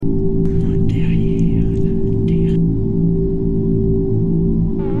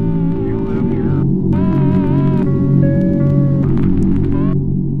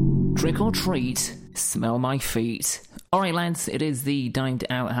my feet. Alright lads, it is the Dined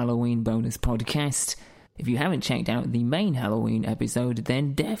Out Halloween bonus podcast. If you haven't checked out the main Halloween episode,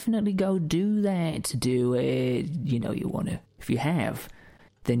 then definitely go do that. Do it. You know you want to. If you have,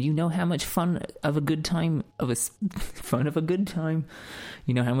 then you know how much fun of a good time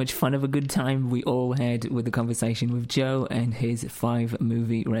you know how much fun of a good time we all had with the conversation with Joe and his 5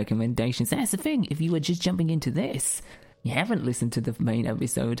 movie recommendations. That's the thing, if you were just jumping into this, you haven't listened to the main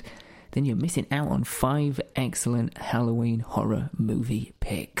episode, then you're missing out on 5 excellent Halloween horror movie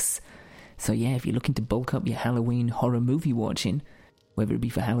picks. So yeah, if you're looking to bulk up your Halloween horror movie watching, whether it be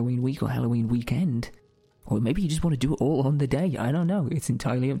for Halloween week or Halloween weekend, or maybe you just want to do it all on the day, I don't know, it's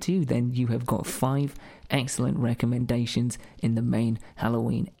entirely up to you, then you have got 5 excellent recommendations in the main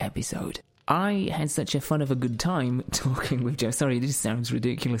Halloween episode. I had such a fun of a good time talking with Joe. Sorry, it just sounds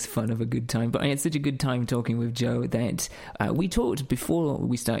ridiculous, fun of a good time, but I had such a good time talking with Joe that we talked before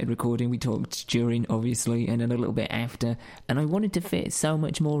we started recording, we talked during, obviously, and then a little bit after, and I wanted to fit so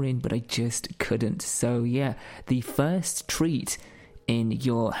much more in, but I just couldn't. So yeah, the first treat in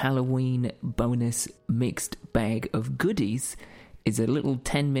your Halloween bonus mixed bag of goodies is a little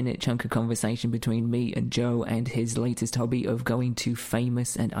 10-minute chunk of conversation between me and Joe and his latest hobby of going to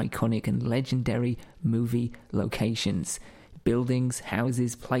famous and iconic and legendary movie locations. Buildings,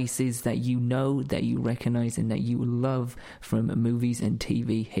 houses, places that you know, that you recognize, and that you love from movies and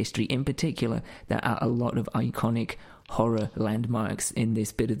TV history. In particular, there are a lot of iconic horror landmarks in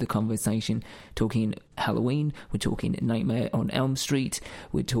this bit of the conversation. Talking Halloween, we're talking Nightmare on Elm Street,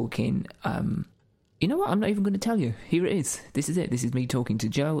 we're talking you know what, I'm not even going to tell you. Here it is. This is it. This is me talking to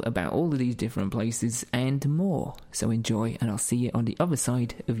Joe about all of these different places and more. So enjoy, and I'll see you on the other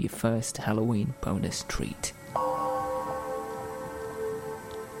side of your first Halloween bonus treat.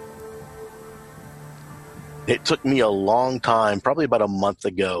 It took me a long time, probably about a month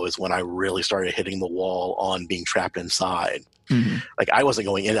ago is when I really started hitting the wall on being trapped inside. Mm-hmm. Like, I wasn't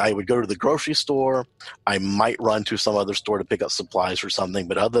going in. I would go to the grocery store. I might run to some other store to pick up supplies or something.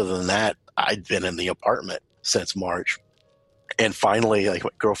 But other than that, I'd been in the apartment since March. And finally, like,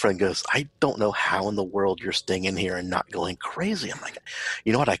 my girlfriend goes, I don't know how in the world you're staying in here and not going crazy. I'm like,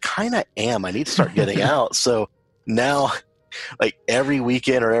 you know what? I kind of am. I need to start getting out. So now, like, every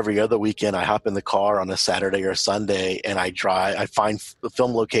weekend or every other weekend, I hop in the car on a Saturday or Sunday and I find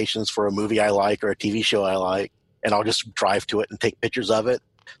film locations for a movie I like or a TV show I like. And I'll just drive to it and take pictures of it,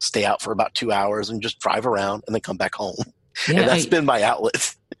 stay out for about 2 hours and just drive around and then come back home. Yeah, and that's been my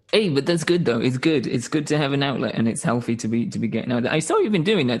outlet. Hey, but that's good though. It's good. It's good to have an outlet, and it's healthy to be getting out. I saw you've been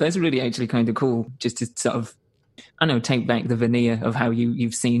doing that. That's really actually kind of cool. Just to sort of, I don't know, take back the veneer of how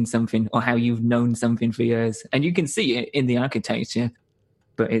you've seen something or how you've known something for years, and you can see it in the architecture.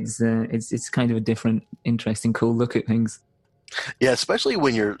 But it's kind of a different, interesting, cool look at things. Yeah, especially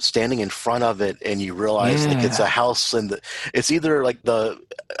when you're standing in front of it and you realize like it's a house, and it's either like the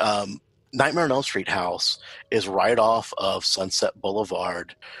Nightmare on Elm Street house is right off of Sunset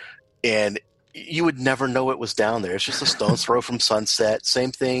Boulevard, and you would never know it was down there. It's just a stone's throw from Sunset.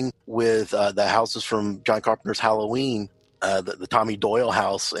 Same thing with the houses from John Carpenter's Halloween, the Tommy Doyle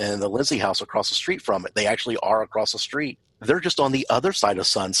house and the Lindsay house across the street from it. They actually are across the street. They're just on the other side of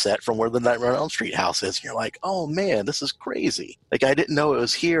Sunset from where the Nightmare on Elm Street house is. And you're like, oh man, this is crazy. Like, I didn't know it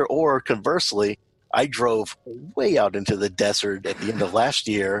was here. Or conversely, I drove way out into the desert at the end of last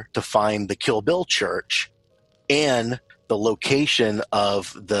year to find the Kill Bill church and the location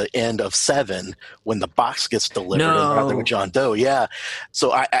of the end of 7 when the box gets delivered and with John Doe. Yeah.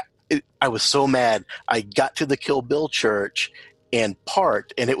 So I was so mad. I got to the Kill Bill church and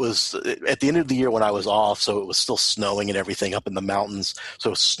parked, and it was at the end of the year when I was off, so it was still snowing and everything up in the mountains.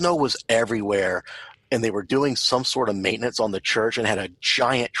 So snow was everywhere, and they were doing some sort of maintenance on the church and had a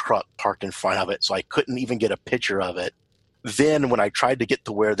giant truck parked in front of it, so I couldn't even get a picture of it. Then when I tried to get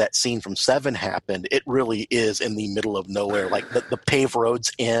to where that scene from 7 happened, it really is in the middle of nowhere. Like, the paved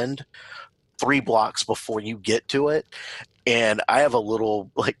roads end 3 blocks before you get to it. And I have a little,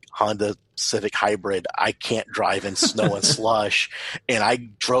 like, Honda Civic Hybrid. I can't drive in snow and slush. And I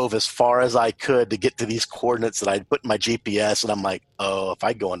drove as far as I could to get to these coordinates that I'd put in my GPS. And I'm like, oh, if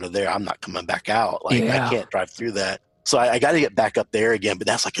I go under there, I'm not coming back out. Like, I can't drive through that. So I got to get back up there again. But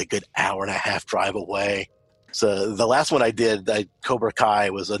that's like a good hour and a half drive away. So the last one I did, Cobra Kai,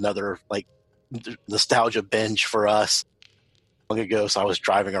 was another, like, nostalgia binge for us. Ago, so I was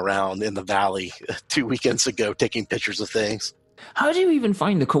driving around in the valley 2 weekends ago taking pictures of things. How do you even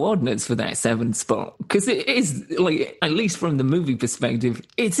find the coordinates for that 7 spot? Because it is, like, at least from the movie perspective,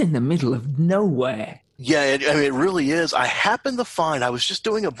 it's in the middle of nowhere. Yeah, it really is. I happened to find, I was just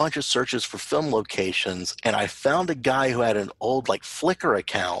doing a bunch of searches for film locations, and I found a guy who had an old, like, Flickr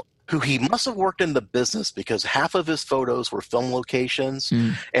account who he must have worked in the business because half of his photos were film locations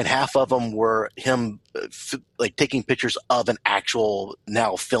and half of them were him like taking pictures of an actual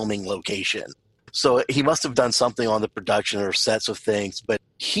now filming location. So he must have done something on the production or sets of things, but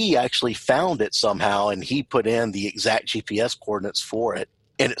he actually found it somehow and he put in the exact GPS coordinates for it.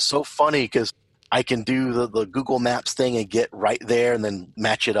 And it's so funny because I can do the Google Maps thing and get right there and then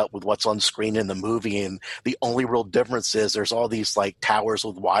match it up with what's on screen in the movie. And the only real difference is there's all these like towers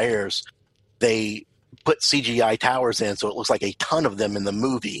with wires. They put CGI towers in, so it looks like a ton of them in the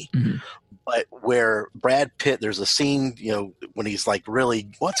movie. Mm-hmm. But where Brad Pitt, there's a scene, when he's like, really,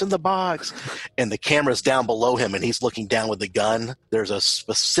 what's in the box? And the camera's down below him and he's looking down with the gun. There's a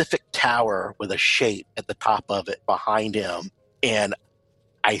specific tower with a shape at the top of it behind him. And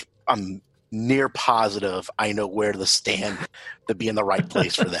I'm near positive I know where to stand to be in the right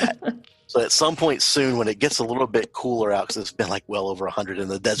place for that. So at some point soon, when it gets a little bit cooler out, because it's been like well over 100 in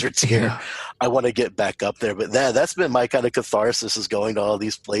the deserts here, I want to get back up there. But that's been my kind of catharsis, is going to all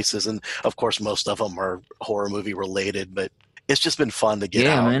these places. And of course, most of them are horror movie related, but it's just been fun to get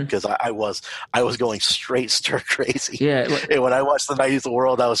out because I was going straight stir crazy. Yeah. And when I watched The Night of the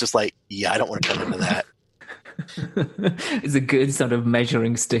World, I was just like, I don't want to come into that. It's a good sort of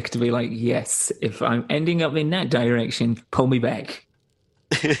measuring stick to be like, yes, if I'm ending up in that direction, pull me back.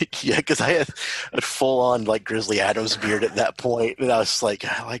 Yeah, because I had a full-on like Grizzly Adams beard at that point, and I was like,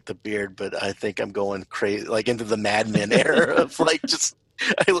 I like the beard, but I think I'm going crazy, like into the Mad Men era of like just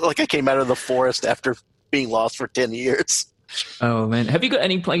I look like I came out of the forest after being lost for 10 years. Oh man, have you got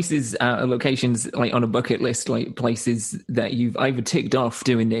any places, locations like on a bucket list, like places that you've either ticked off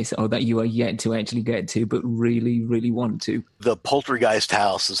doing this or that you are yet to actually get to but really, really want to? The Poltergeist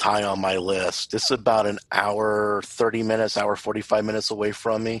house is high on my list. It's about an hour, 30 minutes, hour, 45 minutes away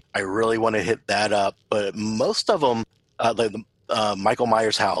from me. I really want to hit that up, but most of them, the Michael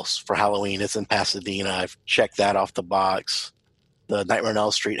Myers house for Halloween, it's in Pasadena. I've checked that off the box. The Nightmare on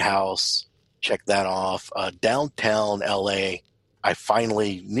Elm Street house, check that off. Downtown LA, I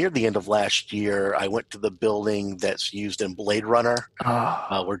finally, near the end of last year, I went to the building that's used in Blade Runner,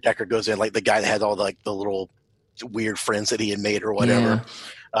 where Deckard goes in, like the guy that had all the little weird friends that he had made or whatever.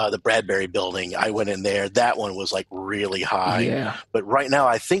 Yeah. The Bradbury building, I went in there. That one was like really high. Yeah. But right now,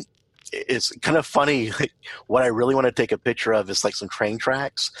 I think it's kind of funny. Like, what I really want to take a picture of is like some train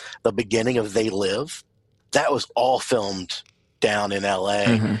tracks. The beginning of They Live, that was all filmed down in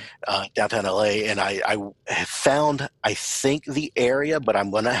LA, downtown LA, and I have found, I think, the area, but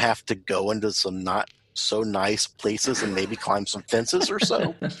I'm going to have to go into some not so nice places and maybe climb some fences or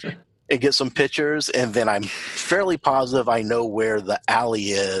so and get some pictures. And then I'm fairly positive I know where the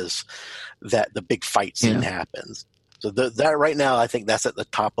alley is that the big fight scene happens. So that right now, I think that's at the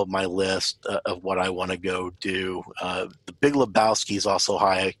top of my list of what I want to go do. The Big Lebowski is also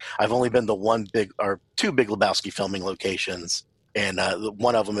high. I've only been to two Big Lebowski filming locations. And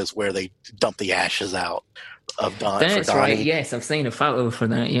one of them is where they dump the ashes out of Don. That's right. Yes, I've seen a photo for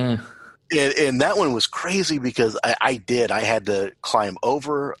that. Yeah, and that one was crazy because I had to climb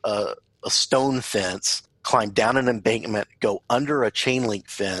over a stone fence, climb down an embankment, go under a chain link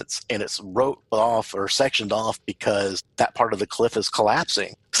fence, and it's roped off or sectioned off because that part of the cliff is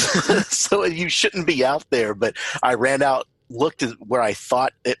collapsing. So you shouldn't be out there. But I ran out, looked at where I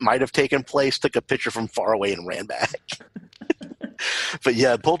thought it might have taken place, took a picture from far away, and ran back. But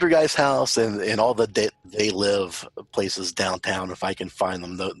yeah, Poltergeist house and all the They Live places downtown, if I can find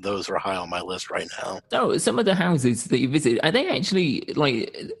them, those are high on my list right now. Oh, some of the houses that you visit, are they actually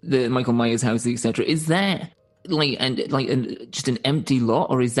like the Michael Myers house, etc.? Is that just an empty lot,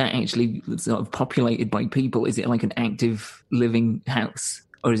 or is that actually sort of populated by people? Is it like an active living house,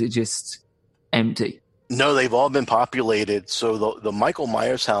 or is it just empty? No, they've all been populated. So the Michael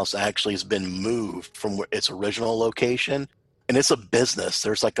Myers house actually has been moved from its original location. And it's a business.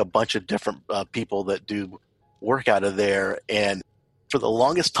 There's like a bunch of different people that do work out of there. And for the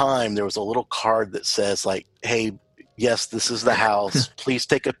longest time, there was a little card that says like, hey, yes, this is the house. Please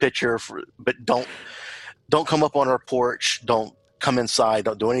take a picture, but don't come up on our porch. Don't come inside.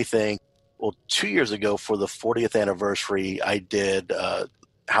 Don't do anything. Well, 2 years ago for the 40th anniversary, I did a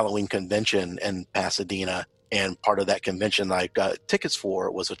Halloween convention in Pasadena. And part of that convention I got tickets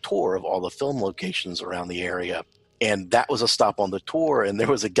for was a tour of all the film locations around the area. And that was a stop on the tour. And there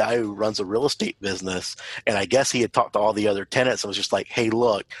was a guy who runs a real estate business. And I guess he had talked to all the other tenants and was just like, hey,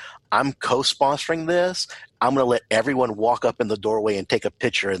 look, I'm co-sponsoring this. I'm going to let everyone walk up in the doorway and take a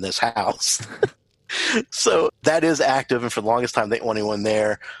picture in this house. So that is active. And for the longest time, they didn't want anyone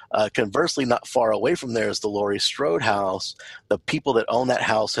there. Conversely, not far away from there is the Laurie Strode house. The people that own that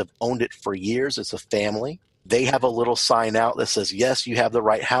house have owned it for years. It's a family. They have a little sign out that says, yes, you have the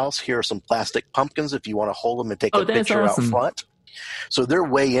right house. Here are some plastic pumpkins if you want to hold them and take a picture awesome. out front. So they're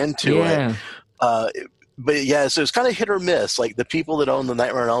way into it. But yeah, so it's kind of hit or miss. Like the people that own the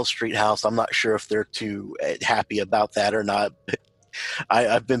Nightmare on Elm Street house, I'm not sure if they're too happy about that or not.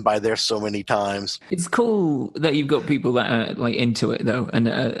 I've been by there so many times. It's cool that you've got people that are like into it though,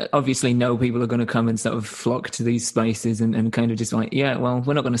 and obviously know people are going to come and sort of flock to these spaces and kind of just like, yeah, well,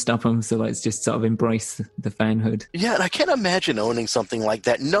 we're not going to stop them, so let's just sort of embrace the fanhood. Yeah, and I can't imagine owning something like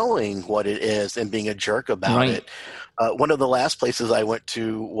that, knowing what it is and being a jerk about it. One of the last places I went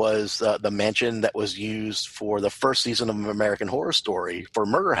to was the mansion that was used for the first season of American Horror Story for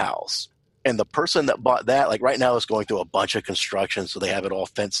Murder House. And the person that bought that, like right now, is going through a bunch of construction, so they have it all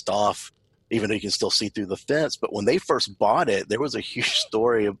fenced off, even though you can still see through the fence. But when they first bought it, there was a huge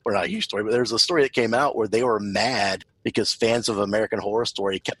story, or not a huge story, but there was a story that came out where they were mad because fans of American Horror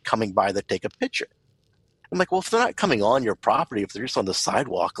Story kept coming by to take a picture. I'm like, well, if they're not coming on your property, if they're just on the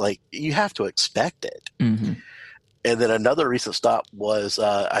sidewalk, like you have to expect it. Mm-hmm. And then another recent stop was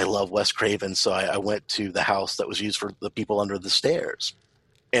I love Wes Craven, so I went to the house that was used for the people under the stairs.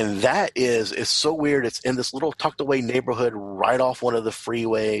 And that is so weird. It's in this little tucked away neighborhood right off one of the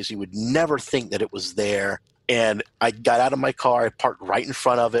freeways. You would never think that it was there. And I got out of my car, I parked right in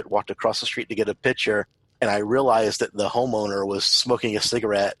front of it, walked across the street to get a picture, and I realized that the homeowner was smoking a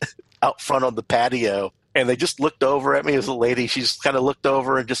cigarette out front on the patio. And they just looked over at me as a lady. She just kind of looked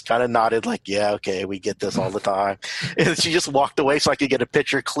over and just kind of nodded like, yeah, okay, we get this all the time. And she just walked away so I could get a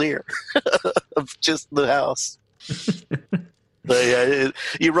picture clear of just the house. But yeah,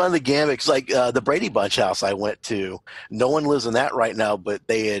 you run the gamut. It's like the Brady Bunch house I went to. No one lives in that right now, but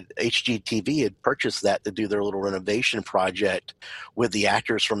HGTV had purchased that to do their little renovation project with the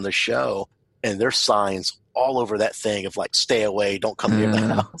actors from the show. And there's signs all over that thing of like, stay away, don't come near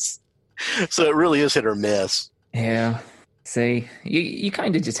the house. So it really is hit or miss. Yeah. See, you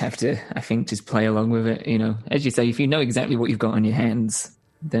kind of just have to, I think, just play along with it. You know, as you say, if you know exactly what you've got on your hands,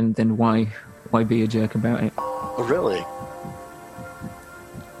 then why be a jerk about it? Oh, really?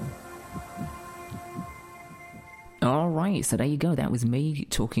 All right, so there you go. That was me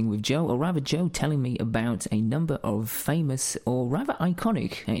talking with Joe, or rather Joe telling me about a number of famous, or rather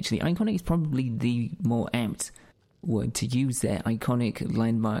iconic, actually. Iconic is probably the more apt word to use there. Iconic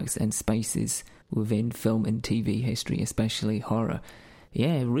landmarks and spaces within film and TV history, especially horror.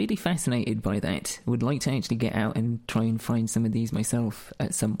 Yeah, really fascinated by that. Would like to actually get out and try and find some of these myself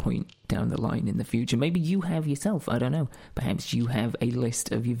at some point down the line in the future. Maybe you have yourself, I don't know. Perhaps you have a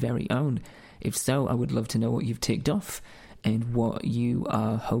list of your very own. If so, I would love to know what you've ticked off and what you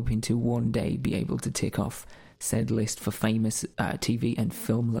are hoping to one day be able to tick off said list for famous TV and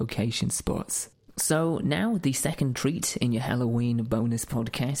film location spots. So now the second treat in your Halloween bonus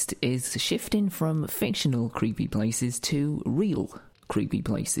podcast is shifting from fictional creepy places to real creepy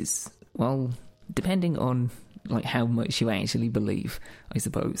places. Well, depending on like how much you actually believe, I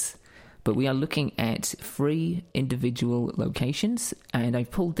suppose. But we are looking at 3 individual locations, and I've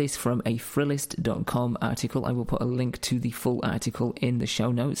pulled this from a Thrillist.com article. I will put a link to the full article in the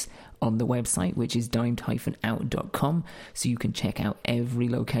show notes on the website, which is dimed-out.com, so you can check out every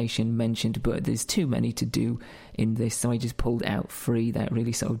location mentioned, but there's too many to do in this, so I just pulled out 3 that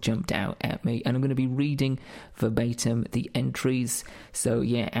really sort of jumped out at me, and I'm going to be reading verbatim the entries. So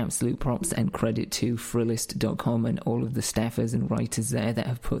yeah, absolute props and credit to Thrillist.com and all of the staffers and writers there that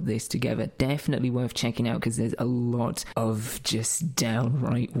have put this together. Definitely worth checking out, because there's a lot of just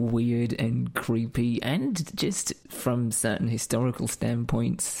downright weird and creepy, and just from certain historical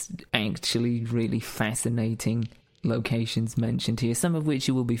standpoints, actually really fascinating locations mentioned here, some of which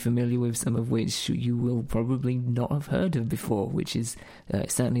you will be familiar with, some of which you will probably not have heard of before, which is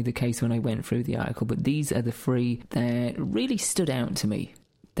certainly the case when I went through the article. But these are the 3 that really stood out to me,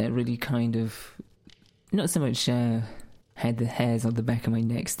 that really kind of, not so much had the hairs on the back of my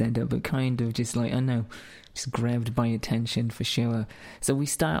neck stand up, but kind of just like, I don't know, just grabbed my attention for sure. So we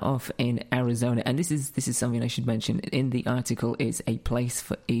start off in Arizona, and this is something I should mention. In the article, it's a place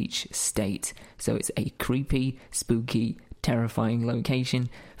for each state. So it's a creepy, spooky, terrifying location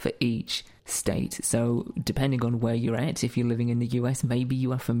for each state. So depending on where you're at, if you're living in the US, maybe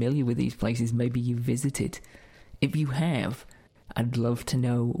you are familiar with these places, maybe you visited. If you have, I'd love to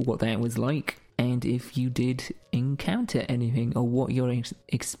know what that was like, and if you did encounter anything, or what your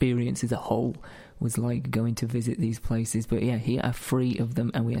experience as a whole was like going to visit these places. But yeah, here are 3 of them,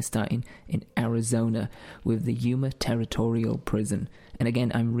 and we are starting in Arizona with the Yuma Territorial Prison. And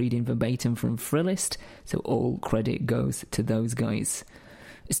again, I'm reading verbatim from Thrillist, so all credit goes to those guys.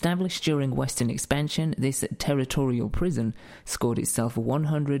 Established during Western expansion, this territorial prison scored itself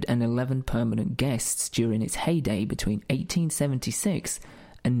 111 permanent guests during its heyday between 1876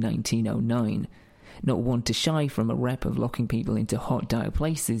 and 1909. Not one to shy from a rep of locking people into hot, dark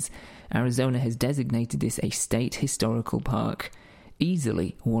places, Arizona has designated this a state historical park,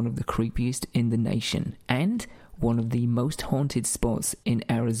 easily one of the creepiest in the nation, and one of the most haunted spots in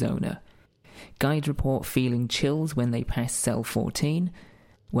Arizona. Guides report feeling chills when they pass cell 14,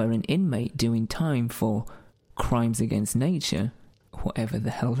 where an inmate doing time for crimes against nature, whatever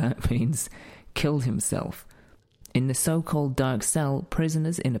the hell that means, killed himself. In the so-called dark cell,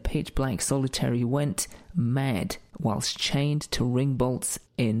 prisoners in a pitch-black solitary went mad whilst chained to ring bolts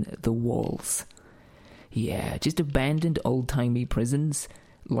in the walls. Yeah, just abandoned old-timey prisons,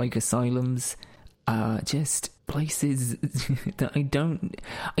 like asylums, are just places that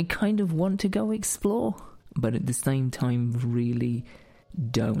I kind of want to go explore, but at the same time really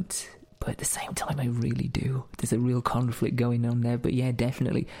don't. But at the same time I really do. There's a real conflict going on there. But yeah,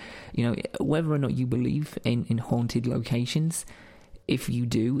 definitely, whether or not you believe in haunted locations, if you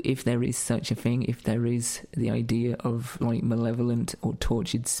do, if there is such a thing, if there is the idea of like malevolent or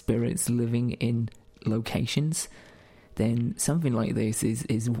tortured spirits living in locations, then something like this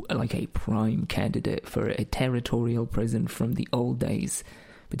is like a prime candidate for a territorial prison from the old days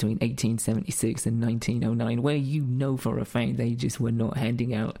between 1876 and 1909, where for a fact they just were not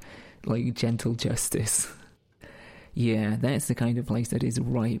handing out like gentle justice. Yeah, that's the kind of place that is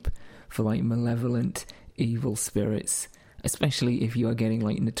ripe for like malevolent evil spirits, especially if you are getting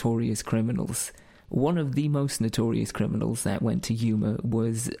like notorious criminals. One of the most notorious criminals that went to Yuma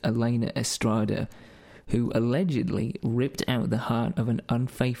was Elena Estrada, who allegedly ripped out the heart of an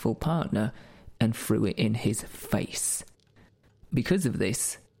unfaithful partner and threw it in his face. Because of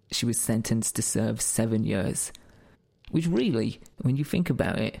this, she was sentenced to serve 7 years. Which really, when you think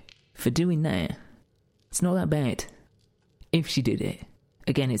about it, for doing that, it's not that bad. If she did it.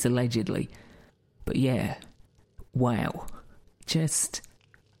 Again, it's allegedly. But yeah, wow. Just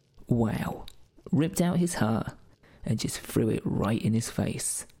wow. Ripped out his heart and just threw it right in his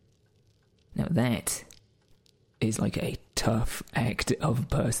face. Now that is like a tough act of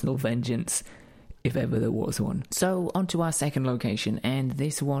personal vengeance, if ever there was one. So, on to our second location, and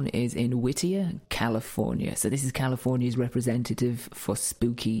this one is in Whittier, California. So this is California's representative for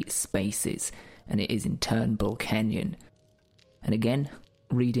spooky spaces, and it is in Turnbull Canyon. And again,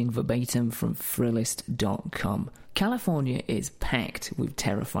 reading verbatim from Thrillist.com. California is packed with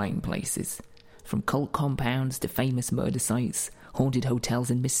terrifying places. From cult compounds to famous murder sites, haunted hotels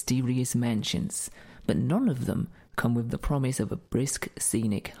and mysterious mansions. But none of them come with the promise of a brisk,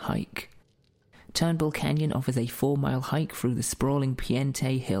 scenic hike. Turnbull Canyon offers a 4-mile hike through the sprawling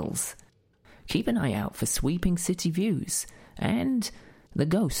Piente Hills. Keep an eye out for sweeping city views and the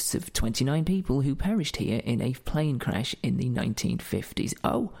ghosts of 29 people who perished here in a plane crash in the 1950s.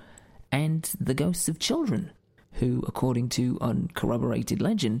 Oh, and the ghosts of children who, according to uncorroborated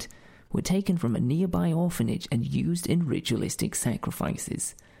legend, were taken from a nearby orphanage and used in ritualistic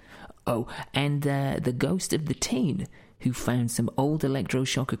sacrifices. Oh, and the ghost of the teen who found some old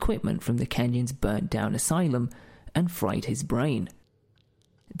electroshock equipment from the canyon's burnt-down asylum and fried his brain,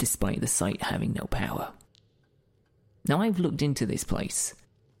 despite the site having no power. Now, I've looked into this place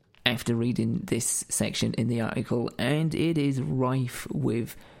after reading this section in the article, and it is rife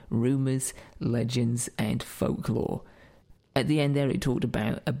with rumours, legends, and folklore. At the end there, it talked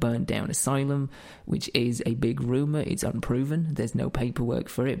about a burnt-down asylum, which is a big rumour. It's unproven. There's no paperwork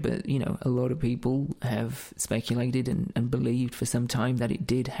for it, but, a lot of people have speculated and believed for some time that it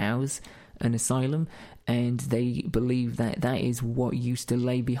did house an asylum, and they believe that that is what used to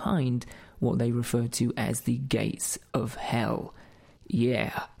lay behind what they refer to as the Gates of Hell.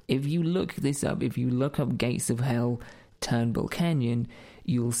 Yeah, if you look this up, if you look up Gates of Hell, Turnbull Canyon,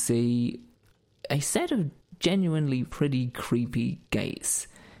 you'll see a set of genuinely pretty creepy gates.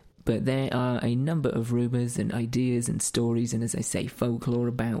 But there are a number of rumours and ideas and stories, and as I say, folklore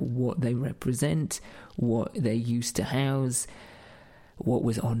about what they represent, what they used to house, what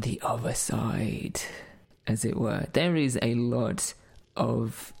was on the other side, as it were. There is a lot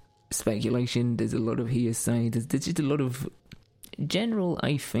of speculation, there's a lot of hearsay, there's just a lot of general,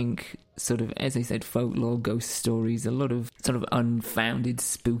 I think, sort of, as I said, folklore, ghost stories, a lot of sort of unfounded,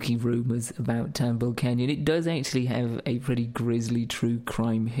 spooky rumours about Turnbull Canyon. It does actually have a pretty grisly true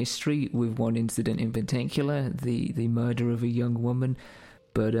crime history, with one incident in particular, the murder of a young woman.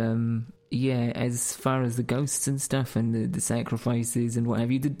 But, yeah, as far as the ghosts and stuff and the sacrifices and what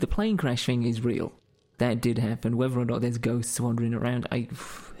have you, the plane crash thing is real. That did happen. Whether or not there's ghosts wandering around,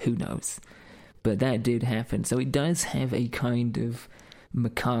 who knows? But that did happen. So it does have a kind of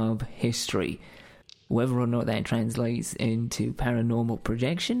macabre history. Whether or not that translates into paranormal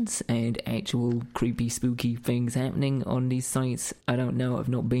projections and actual creepy, spooky things happening on these sites, I don't know. I've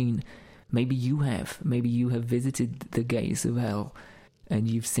not been. Maybe you have. Maybe you have visited the gates of hell and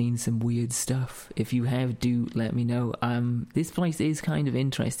you've seen some weird stuff. If you have, do let me know. This place is kind of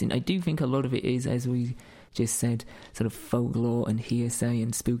interesting. I do think a lot of it is, as we just said, sort of folklore and hearsay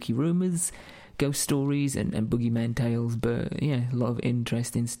and spooky rumours, ghost stories and boogeyman tales, but yeah, a lot of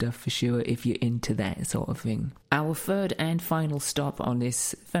interesting stuff for sure if you're into that sort of thing. Our third and final stop on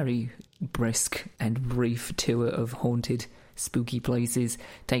this very brisk and brief tour of haunted, spooky places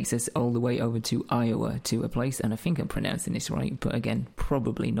takes us all the way over to Iowa, to a place, and I think I'm pronouncing this right, but again,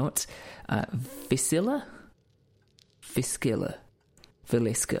 probably not, Villisca.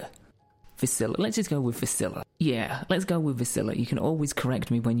 Let's just go with Villisca. Yeah, let's go with Villisca. You can always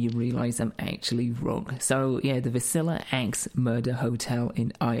correct me when you realise I'm actually wrong. So, yeah, the Villisca Axe Murder Hotel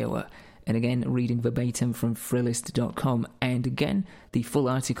in Iowa. And again, reading verbatim from Thrillist.com. And again, the full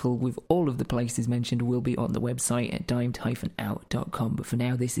article with all of the places mentioned will be on the website at dimed-out.com. But for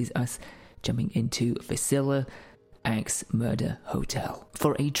now, this is us jumping into Villisca Axe Murder Hotel.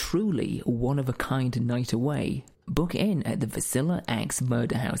 For a truly one-of-a-kind night away, book in at the Villisca Axe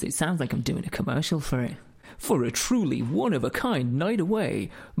Murder House. It sounds like I'm doing a commercial for it. For a truly one-of-a-kind night away,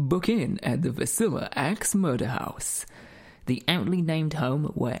 book in at the Villisca Axe Murder House. The aptly named home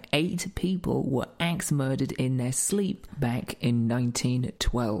where 8 people were axe murdered in their sleep back in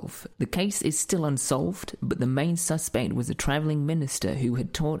 1912. The case is still unsolved, but the main suspect was a travelling minister who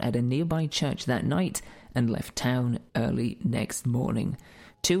had taught at a nearby church that night and left town early next morning.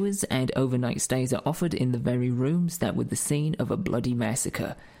 Tours and overnight stays are offered in the very rooms that were the scene of a bloody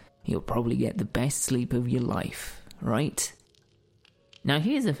massacre. You'll probably get the best sleep of your life, right? Now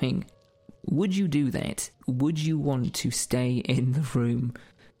here's the thing. Would you do that? Would you want to stay in the room?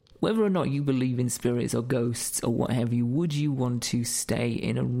 Whether or not you believe in spirits or ghosts or what have you, would you want to stay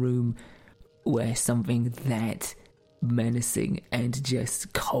in a room where something that menacing and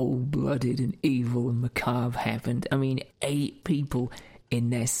just cold-blooded and evil and macabre happened? I mean, 8 people in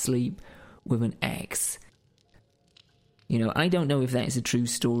their sleep with an axe. You know, I don't know if that's a true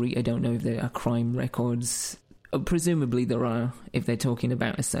story. I don't know if there are crime records. Presumably there are, if they're talking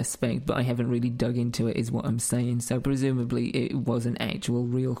about a suspect, but I haven't really dug into it, is what I'm saying. So presumably it was an actual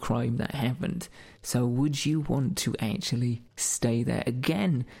real crime that happened. So would you want to actually stay there?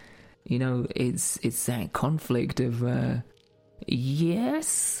 Again, you know, it's that conflict of,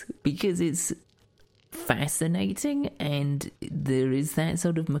 yes, because it's fascinating and there is that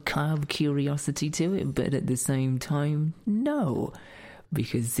sort of macabre curiosity to it, but at the same time, no,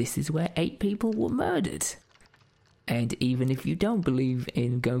 because this is where 8 people were murdered. And even if you don't believe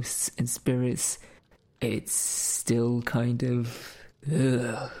in ghosts and spirits, it's still kind of,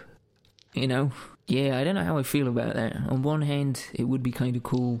 you know? Yeah, I don't know how I feel about that. On one hand, it would be kind of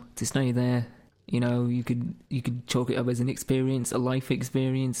cool to stay there. You know, you could chalk it up as an experience, a life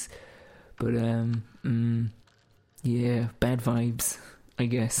experience. But, yeah, bad vibes, I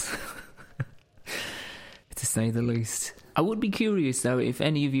guess, to say the least. I would be curious, though, if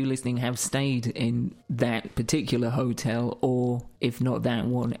any of you listening have stayed in that particular hotel, or, if not that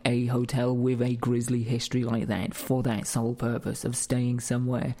one, a hotel with a grisly history like that, for that sole purpose of staying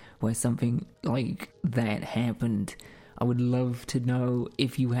somewhere where something like that happened. I would love to know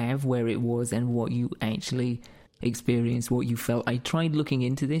if you have, where it was, and what you actually experienced, what you felt. I tried looking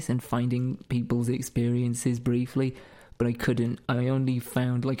into this and finding people's experiences briefly, but I couldn't. I only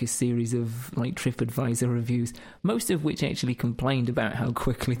found like a series of like TripAdvisor reviews, most of which actually complained about how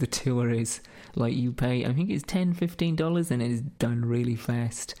quickly the tour is. Like you pay, I think it's $10-15 and it is done really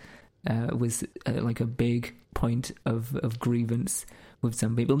fast. Was like a big point of grievance with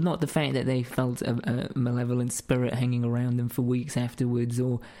some people. Not the fact that they felt a malevolent spirit hanging around them for weeks afterwards,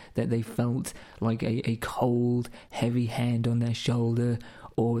 or that they felt like a cold, heavy hand on their shoulder,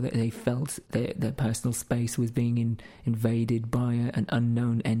 or that they felt their personal space was being invaded by an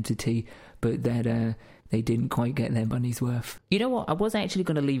unknown entity, but that they didn't quite get their money's worth. You know what? I was actually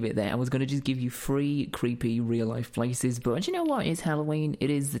going to leave it there. I was going to just give you 3 creepy real-life places, but you know what? It's Halloween. It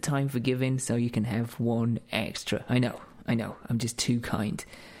is the time for giving, so you can have 1 extra. I know. I'm just too kind.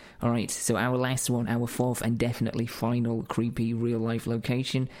 Alright, so our last one, our 4th and definitely final creepy real-life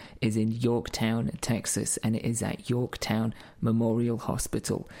location is in Yorktown, Texas, and it is at Yorktown Memorial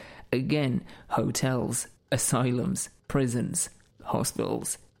Hospital. Again, hotels, asylums, prisons,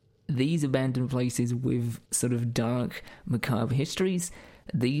 hospitals. These abandoned places with sort of dark, macabre histories,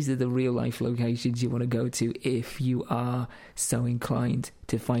 these are the real-life locations you want to go to if you are so inclined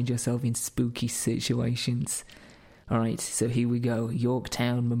to find yourself in spooky situations. Alright, so here we go.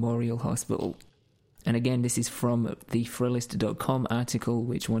 Yorktown Memorial Hospital. And again, this is from the Thrillist.com article,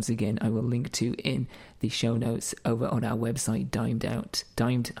 which once again I will link to in the show notes over on our website, dimed-out.com.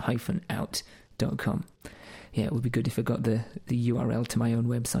 Yeah, it would be good if I got the URL to my own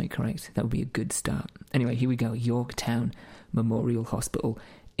website correct. That would be a good start. Anyway, here we go. Yorktown Memorial Hospital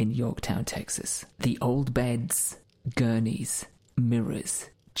in Yorktown, Texas. The old beds, gurneys, mirrors,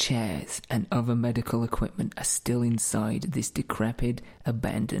 chairs, and other medical equipment are still inside this decrepit,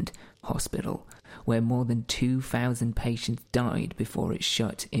 abandoned hospital, where more than 2,000 patients died before it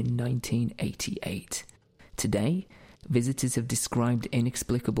shut in 1988. Today, visitors have described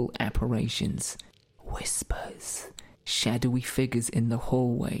inexplicable apparitions, whispers, shadowy figures in the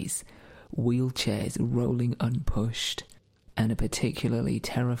hallways, wheelchairs rolling unpushed, and a particularly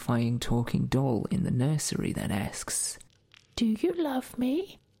terrifying talking doll in the nursery that asks, "Do you love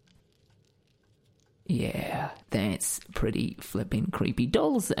me?" Yeah, that's pretty flipping creepy.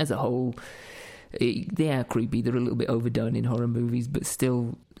 Dolls as a whole, they are creepy. They're a little bit overdone in horror movies, but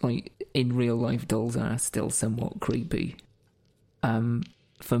still, like, in real life, dolls are still somewhat creepy.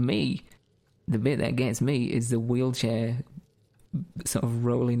 For me, the bit that gets me is the wheelchair sort of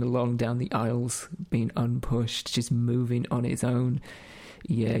rolling along down the aisles, being unpushed, just moving on its own.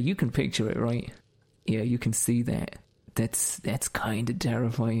 Yeah, you can picture it, right? Yeah, you can see that. That's kind of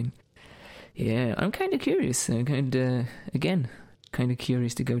terrifying. Yeah, I'm kind of curious. I'm kind of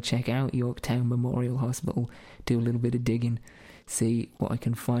curious to go check out Yorktown Memorial Hospital, do a little bit of digging, see what I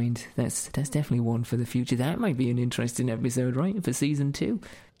can find. That's definitely one for the future. That might be an interesting episode, right, for season 2.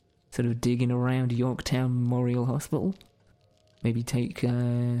 Sort of digging around Yorktown Memorial Hospital. Maybe take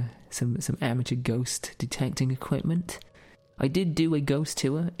some amateur ghost detecting equipment. I did do a ghost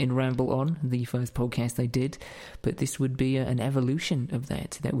tour in Ramble On, the first podcast I did, but this would be an evolution of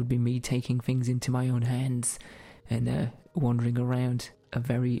that. That would be me taking things into my own hands and wandering around a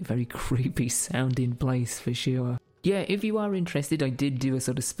very, very creepy sounding place for sure. Yeah, if you are interested, I did do a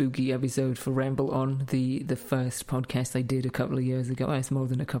sort of spooky episode for Ramble On, the first podcast I did a couple of years ago. It's more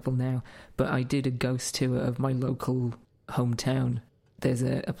than a couple now, but I did a ghost tour of my local hometown. There's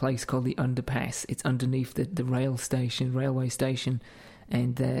a place called the Underpass. It's underneath the railway station,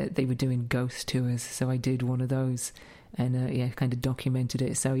 and they were doing ghost tours, so I did one of those, and kind of documented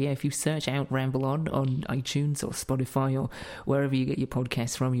it. So yeah, if you search out Ramble On iTunes or Spotify or wherever you get your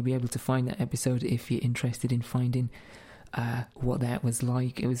podcasts from, you'll be able to find that episode if you're interested in finding what that was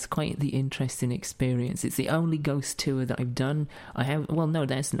like. It was quite the interesting experience. It's the only ghost tour that I've done.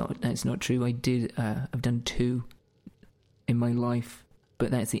 That's not true. I've done 2 in my life, but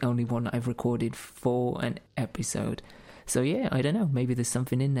that's the only one I've recorded for an episode. So yeah, I don't know, maybe there's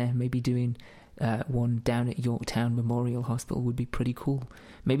something in there. Maybe doing one down at Yorktown Memorial Hospital would be pretty cool.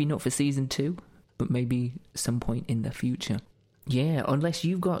 Maybe not for season 2, but maybe some point in the future. Yeah, unless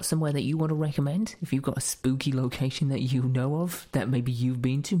you've got somewhere that you want to recommend, if you've got a spooky location that you know of, that maybe you've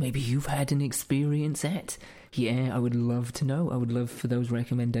been to, maybe you've had an experience at, yeah, I would love to know. I would love for those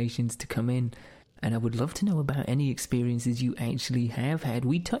recommendations to come in. And I would love to know about any experiences you actually have had.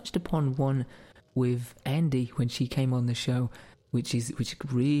 We touched upon one with Andy when she came on the show, which is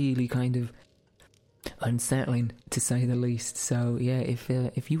really kind of unsettling, to say the least. So yeah, if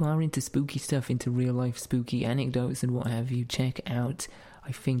you are into spooky stuff, into real life spooky anecdotes and what have you, check out,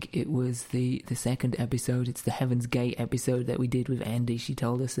 I think it was the second episode. It's the Heaven's Gate episode that we did with Andy. She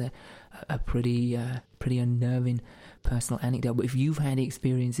told us a pretty unnerving personal anecdote. But if you've had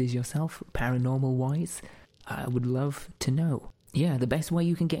experiences yourself, paranormal wise, I would love to know. Yeah, the best way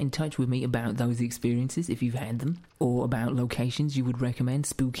you can get in touch with me about those experiences, if you've had them, or about locations you would recommend,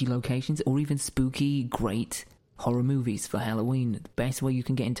 spooky locations, or even spooky, great horror movies for Halloween. The best way you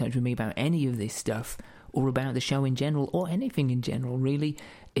can get in touch with me about any of this stuff, or about the show in general, or anything in general really,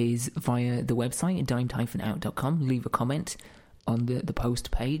 is via the website at dimed-out.com. Leave a comment on the post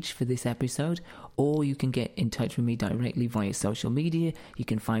page for this episode, or you can get in touch with me directly via social media. You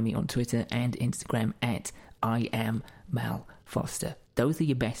can find me on Twitter and Instagram at IamMalFoster. Those are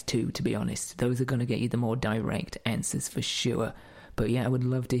your best 2, to be honest. Those are going to get you the more direct answers for sure. But yeah, I would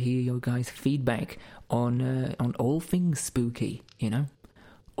love to hear your guys' feedback on all things spooky,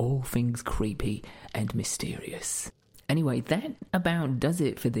 all things creepy and mysterious. Anyway, that about does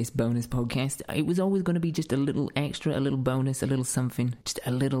it for this bonus podcast. It was always going to be just a little extra, a little bonus, a little something, just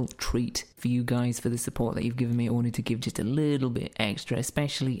a little treat for you guys for the support that you've given me. I wanted to give just a little bit extra,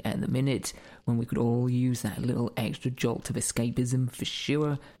 especially at the minute when we could all use that little extra jolt of escapism for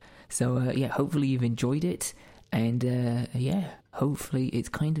sure. So hopefully you've enjoyed it. And hopefully it's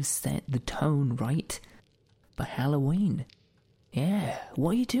kind of set the tone right for Halloween. Yeah,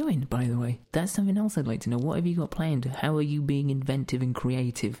 what are you doing, by the way? That's something else I'd like to know. What have you got planned? How are you being inventive and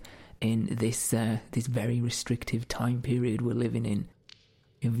creative in this this very restrictive time period we're living in?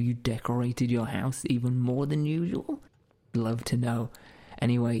 Have you decorated your house even more than usual? Love to know.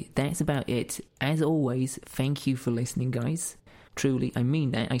 Anyway, that's about it. As always, thank you for listening, guys. Truly, I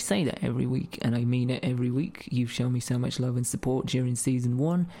mean that. I say that every week, and I mean it every week. You've shown me so much love and support during season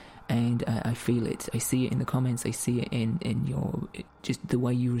 1, and I feel it. I see it in the comments. I see it in your, just the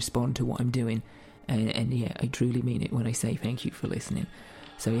way you respond to what I'm doing. And yeah, I truly mean it when I say thank you for listening.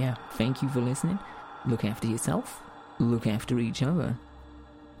 So yeah, thank you for listening. Look after yourself. Look after each other.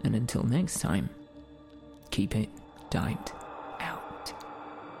 And until next time, keep it dined out.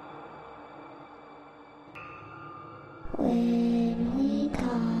 When we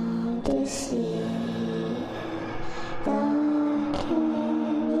come to see